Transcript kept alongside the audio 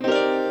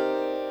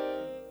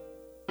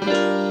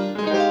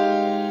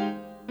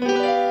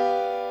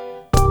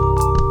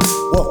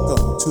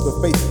to the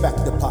Faith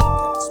Factor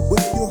Podcast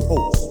with your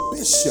host,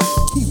 Bishop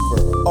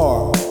Kiefer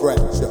R.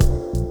 Bradshaw.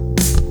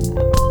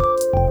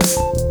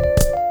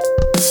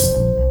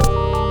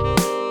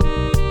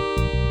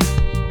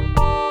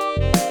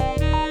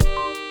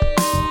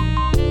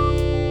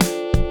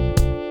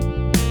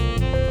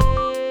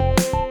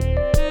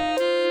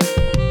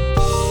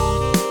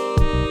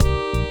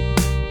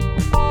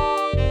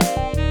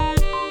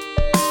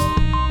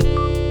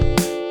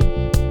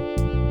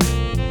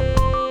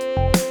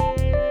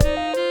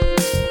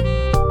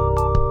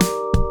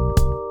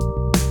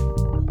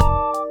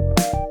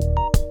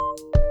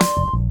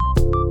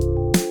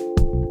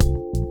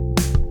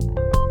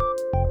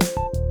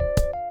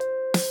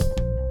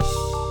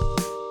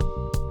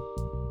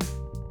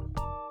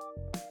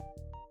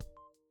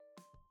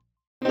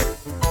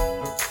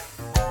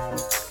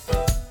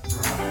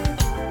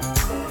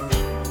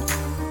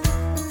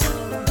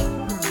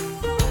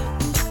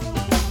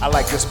 I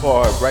like this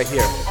part right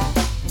here.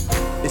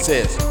 It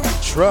says,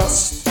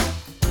 trust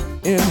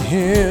in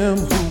him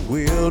who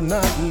will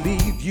not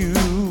leave you.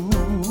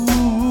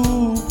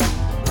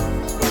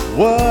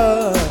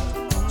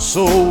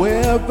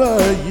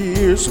 Whatsoever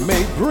years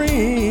may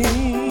bring.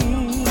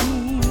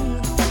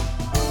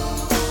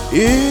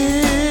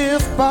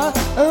 If by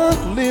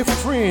earthly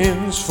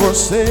friends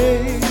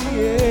forsaken,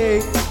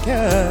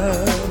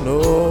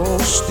 oh,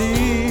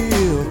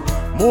 still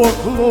more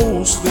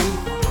closely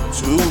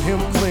to him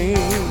cling.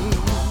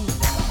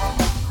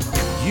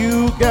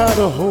 You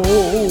gotta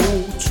hold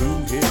to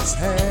his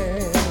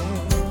hand,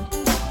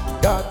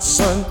 God's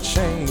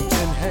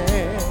unchanging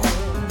hand.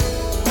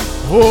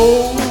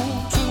 Hold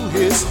to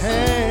his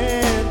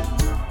hand,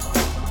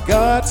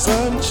 God's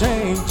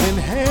unchanging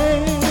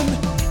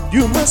hand.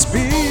 You must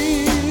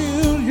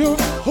build your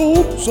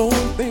hopes on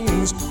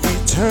things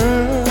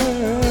eternal.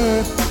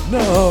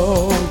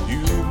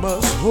 You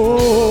must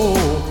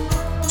hold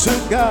to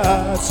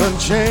God's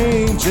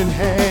unchanging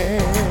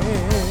hand.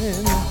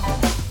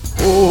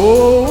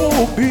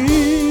 Oh,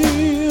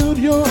 build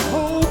your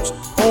hopes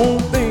on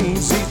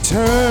things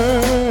eternal.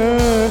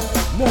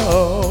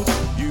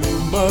 You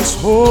must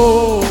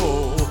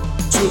hold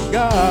to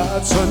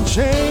God's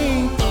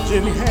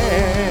unchanging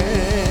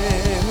hand.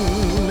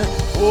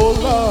 Oh,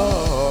 Lord.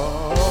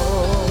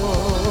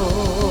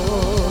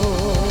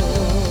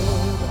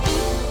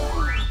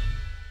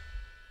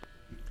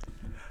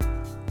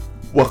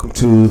 Welcome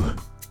to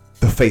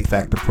the Faith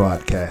Factor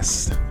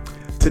Podcast.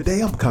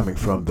 Today I'm coming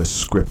from the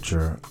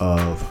scripture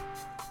of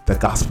the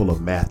Gospel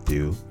of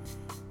Matthew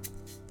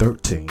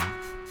 13,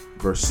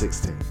 verse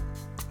 16.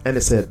 And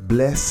it said,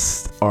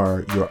 blessed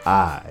are your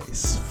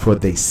eyes, for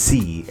they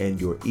see,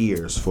 and your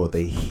ears, for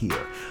they hear.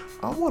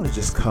 I want to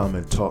just come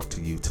and talk to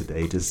you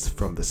today just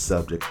from the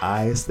subject,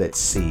 eyes that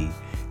see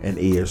and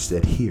ears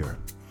that hear.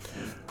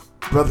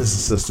 Brothers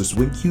and sisters,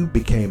 when you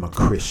became a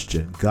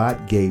Christian,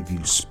 God gave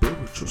you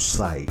spiritual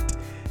sight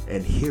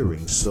and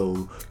hearing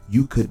so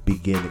you could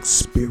begin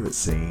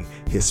experiencing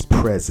his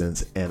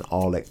presence and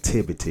all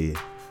activity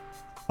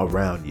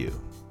around you.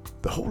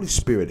 The Holy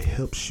Spirit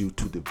helps you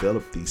to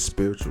develop these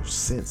spiritual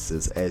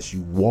senses as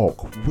you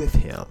walk with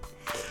him.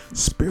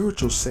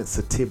 Spiritual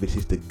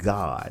sensitivity to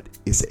God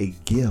is a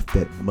gift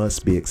that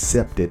must be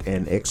accepted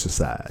and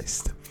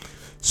exercised.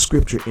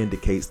 Scripture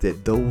indicates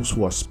that those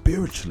who are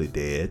spiritually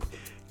dead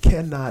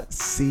cannot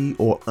see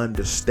or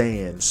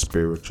understand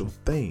spiritual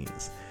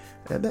things.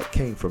 And that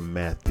came from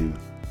Matthew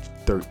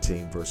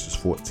 13, verses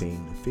 14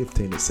 and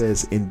 15. It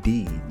says,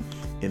 indeed,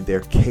 in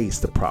their case,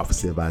 the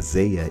prophecy of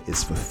Isaiah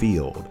is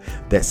fulfilled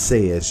that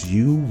says,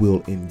 you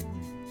will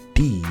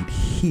indeed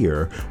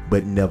hear,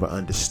 but never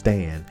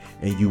understand,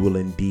 and you will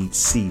indeed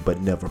see,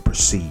 but never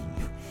perceive.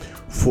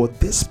 For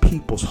this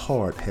people's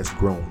heart has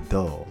grown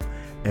dull,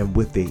 and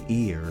with their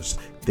ears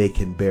they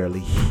can barely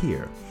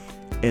hear,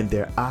 and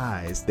their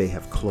eyes they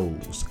have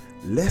closed,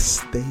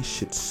 lest they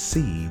should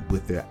see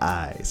with their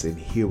eyes and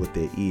hear with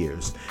their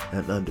ears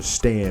and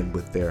understand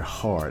with their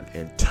heart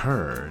and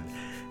turn,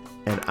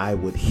 and I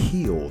would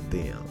heal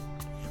them.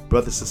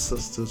 Brothers and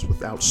sisters,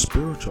 without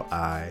spiritual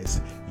eyes,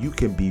 you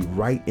can be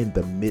right in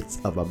the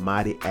midst of a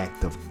mighty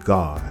act of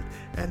God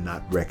and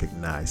not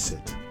recognize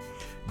it.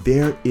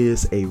 There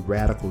is a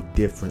radical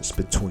difference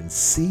between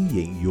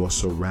seeing your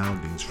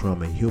surroundings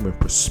from a human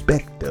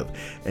perspective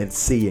and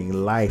seeing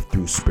life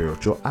through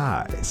spiritual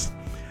eyes.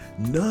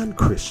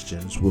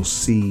 Non-Christians will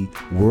see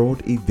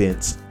world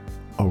events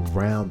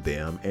around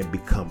them and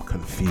become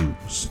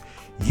confused.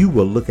 You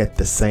will look at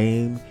the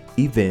same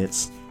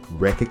events,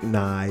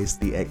 recognize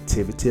the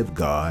activity of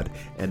God,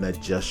 and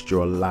adjust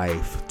your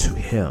life to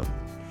him.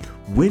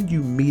 When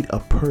you meet a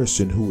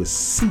person who is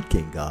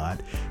seeking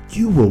God,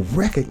 you will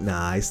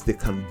recognize the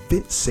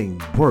convicting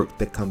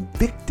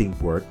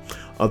work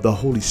of the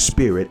Holy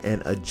Spirit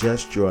and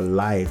adjust your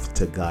life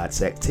to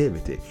God's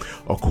activity,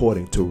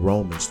 according to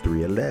Romans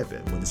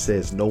 3:11, when it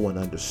says no one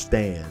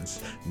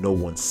understands, no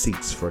one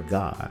seeks for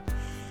God.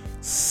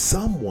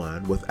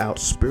 Someone without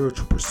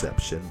spiritual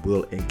perception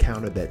will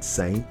encounter that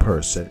same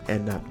person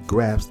and not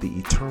grasp the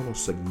eternal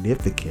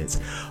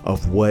significance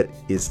of what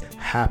is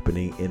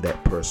happening in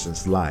that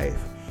person's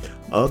life.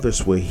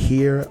 Others will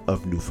hear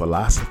of new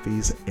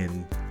philosophies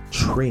and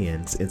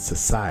trends in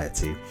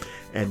society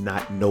and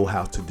not know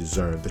how to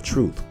discern the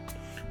truth.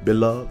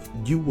 Beloved,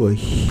 you will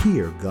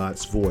hear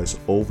God's voice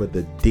over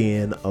the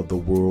din of the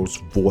world's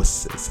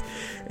voices,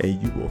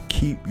 and you will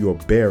keep your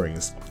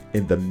bearings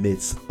in the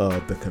midst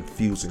of the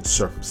confusing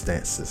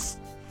circumstances.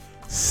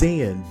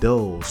 Sin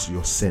dulls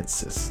your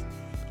senses,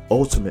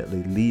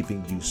 ultimately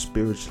leaving you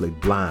spiritually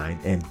blind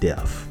and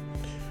deaf.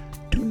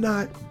 Do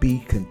not be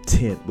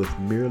content with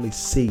merely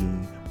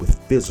seeing with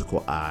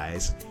physical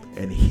eyes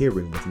and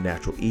hearing with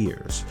natural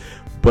ears,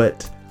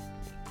 but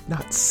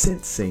not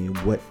sensing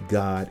what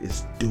God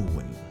is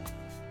doing.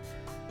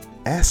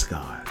 Ask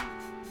God,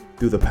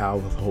 through the power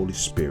of the Holy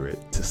Spirit,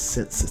 to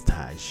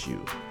sensitize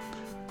you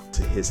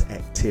to His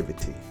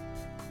activity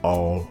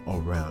all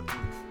around you.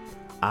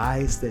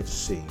 Eyes that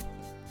see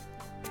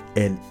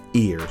and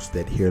ears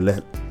that hear.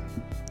 Let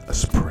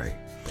us pray.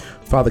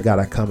 Father God,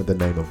 I come in the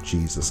name of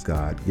Jesus,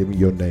 God. Give me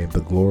your name,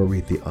 the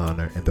glory, the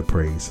honor, and the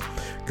praise.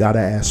 God,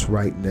 I ask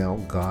right now,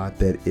 God,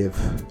 that if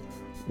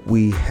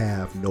we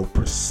have no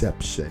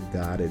perception,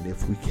 God, and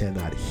if we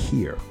cannot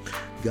hear,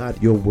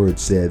 God, your word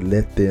said,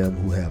 let them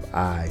who have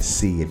eyes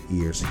see and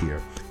ears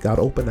hear. God,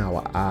 open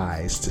our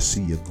eyes to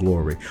see your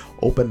glory.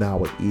 Open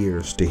our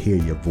ears to hear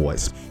your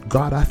voice.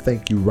 God, I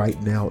thank you right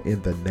now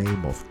in the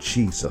name of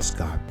Jesus,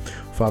 God.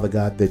 Father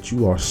God, that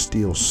you are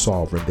still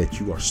sovereign, that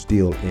you are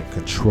still in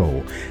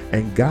control.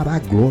 And God, I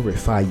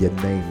glorify your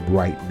name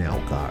right now,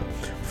 God.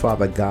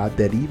 Father God,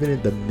 that even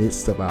in the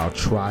midst of our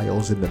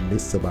trials, in the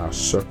midst of our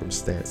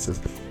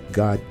circumstances,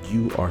 God,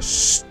 you are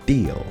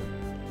still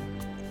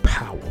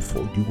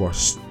powerful. You are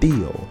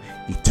still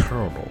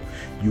eternal.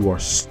 You are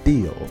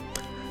still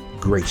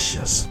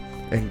gracious.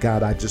 And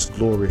God, I just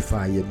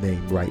glorify your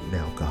name right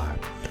now, God.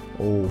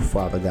 Oh,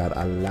 Father God,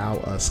 allow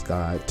us,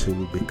 God,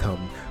 to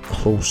become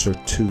closer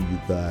to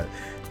you, God.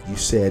 You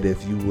said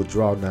if you will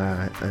draw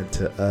nigh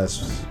unto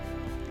us,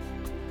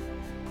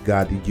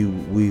 God,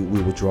 we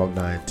will draw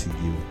nigh to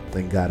you.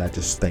 And God, I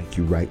just thank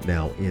you right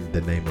now in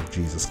the name of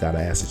Jesus. God,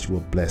 I ask that you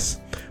will bless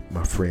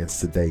my friends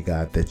today,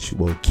 God, that you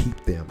will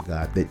keep them,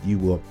 God, that you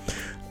will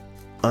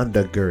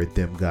undergird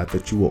them, God,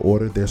 that you will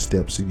order their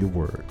steps in your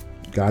word.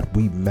 God,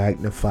 we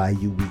magnify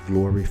you, we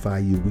glorify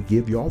you, we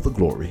give you all the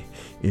glory.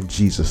 In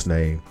Jesus'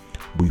 name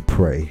we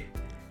pray.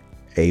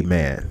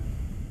 Amen.